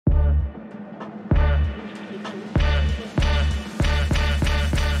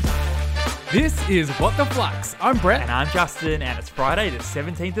This is What the Flux. I'm Brett. And I'm Justin, and it's Friday the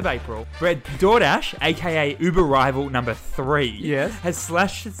 17th of April. Brett, DoorDash, aka Uber rival number 3, Yes. has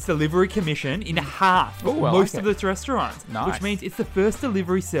slashed its delivery commission in half for most of its restaurants. Nice. Which means it's the first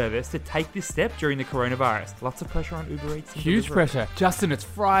delivery service to take this step during the coronavirus. Lots of pressure on Uber Eats. and Huge delivery. pressure. Justin, it's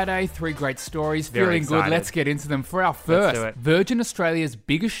Friday. 3 great stories. Very Feeling good. excited. Let's get into them. For our Let's first, do it. Virgin Australia's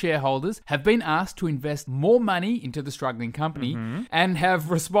biggest shareholders have been asked to invest more money into the struggling company and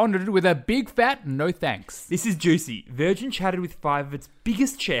have responded with a big fat no thanks. This is juicy. Virgin chatted with 5 of its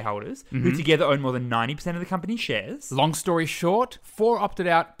biggest shareholders, who together own more than 90% of the company's shares. Long story short, 4 opted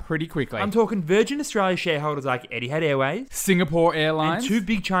out pretty quickly. I'm talking Virgin Australia shareholders like Etihad Airways, Singapore and Airlines. 2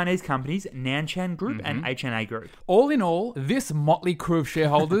 big Chinese companies, Nanshan Group and HNA Group. All in all, this motley crew of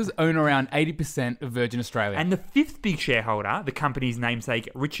shareholders own around 80% of Virgin Australia. And the 5th big shareholder, the company's namesake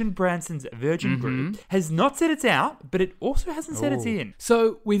Richard Branson's Virgin Group, has not said it's out, but it also hasn't said it's in.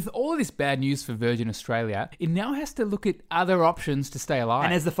 So, with all of this bad news for Virgin Australia, it now has to look at other options to stay alive.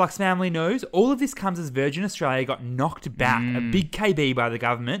 And as the Flux family knows, all of this comes as Virgin Australia got knocked back a big KB by the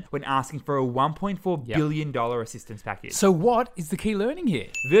government when asking for a $1.4 billion assistance package. So what is the key learning here?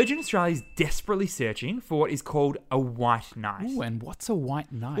 Virgin Australia is desperately searching for what is called a white knight. Ooh, and what's a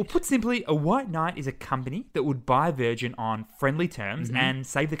white knight? Well, put simply, a white knight is a company that would buy Virgin on friendly terms and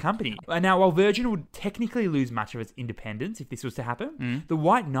save the company. Now, while Virgin would technically lose much of its independence if this was to happen, the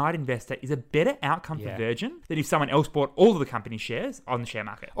white knight investor is a better outcome for Virgin than if someone else bought all of the company's shares on the share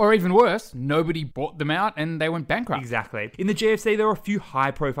market. Or even worse, nobody bought them out and they went bankrupt. Exactly. In the GFC, there are a few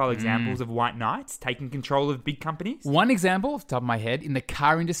high-profile examples of white knights taking control of big companies. One example, off the top of my head, in the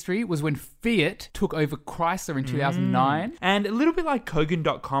car industry was when Fiat took over Chrysler in 2009. And a little bit like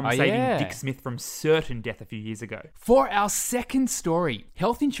Kogan.com saving yeah. Dick Smith from certain death a few years ago. For our second story,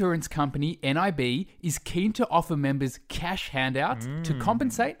 health insurance company NIB is keen to offer members cash handouts to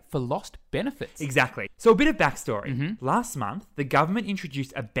compensate for lost benefits. Exactly. So a bit of backstory. Last month, the government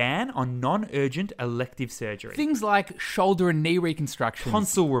introduced a ban on non-urgent elective surgery. Things like shoulder and knee reconstructions,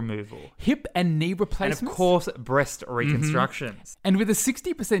 Tonsil removal. hip and knee And replacements. of course, breast reconstructions. And with a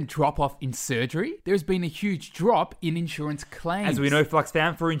 60% drop-off in surgery, there's been a huge drop in insurance claims. As we know, Flux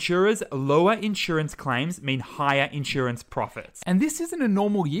fam, for insurers, lower insurance claims mean higher insurance profits. And this isn't a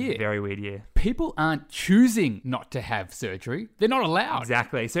normal year. Very weird year. People aren't choosing not to have surgery. They're not allowed.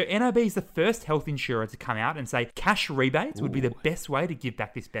 Exactly. So NIB is the first health insurer to come out and say cash rebates would be the best way to give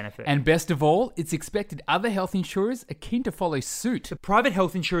back this benefit. And best of all, it's expected other health insurers are keen to follow suit. the private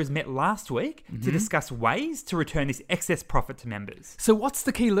health insurers met last week to discuss ways to return this excess profit to members. So what's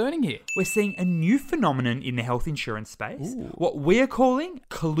the key learning here? We're seeing a new phenomenon in the health insurance space, what we're calling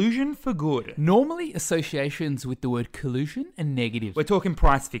collusion for good. Normally, associations with the word collusion are negative. We're talking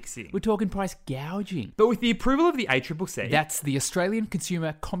price fixing. We're talking price gouging. But with the approval of the ACCC, That's the Australian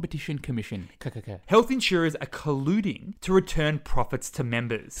Consumer Competition Commission. health insurers are colluding to return profits to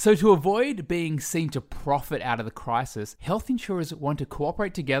members. So to avoid being seen to profit out of the crisis, health insurers want to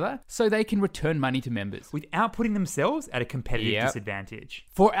cooperate together so they can return money to members. Without putting themselves at a competitive Yep. disadvantage.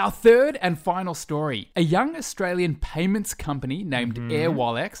 For our third and final story, a young Australian payments company named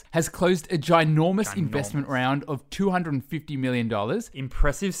AirWallex has closed a ginormous investment round of $250 million.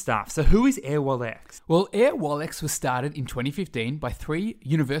 Impressive stuff. So who is AirWallex? Well, AirWallex was started in 2015 by 3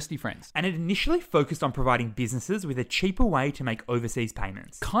 university friends. And it initially focused on providing businesses with a cheaper way to make overseas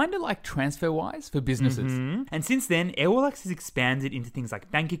payments. Kind of like TransferWise for businesses. And since then, AirWallex has expanded into things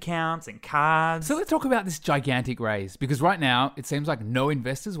like bank accounts and cards. So let's talk about this gigantic raise, because right now it seems like no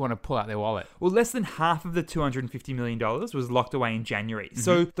investors want to pull out their wallet. Well, less than half of the $250 million was locked away in January.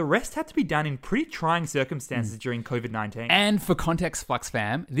 So the rest had to be done in pretty trying circumstances during COVID-19. And for context, Flux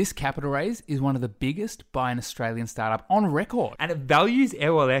fam, this capital raise is one of the biggest by an Australian startup on record. And it values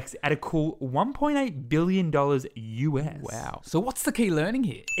AirWallex at a cool $1.8 billion US. Wow. So what's the key learning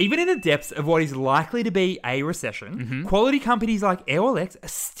here? Even in the depths of what is likely to be a recession, quality companies like AirWallex are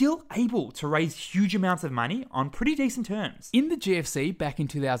still able to raise huge amounts of money on pretty decent terms. In the GFC back in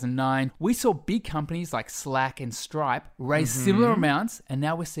 2009, we saw big companies like Slack and Stripe raise similar amounts, and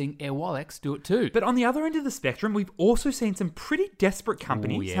now we're seeing AirWallex do it too. But on the other end of the spectrum, we've also seen some pretty desperate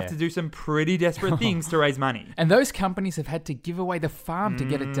companies have to do some pretty desperate things to raise money. And those companies have had to give away the farm to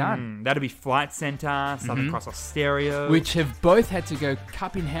get it done. That'd be Flight Centre, Southern Cross Austereo. Which have both had to go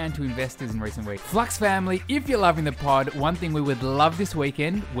cup in hand to investors in recent weeks. Flux family, if you're loving the pod, one thing we would love this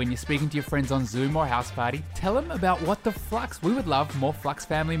weekend when you're speaking to your friends on Zoom or House Party, tell them about What the Flux. We would love more Flux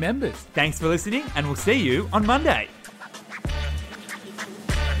family members. Thanks for listening, and we'll see you on Monday.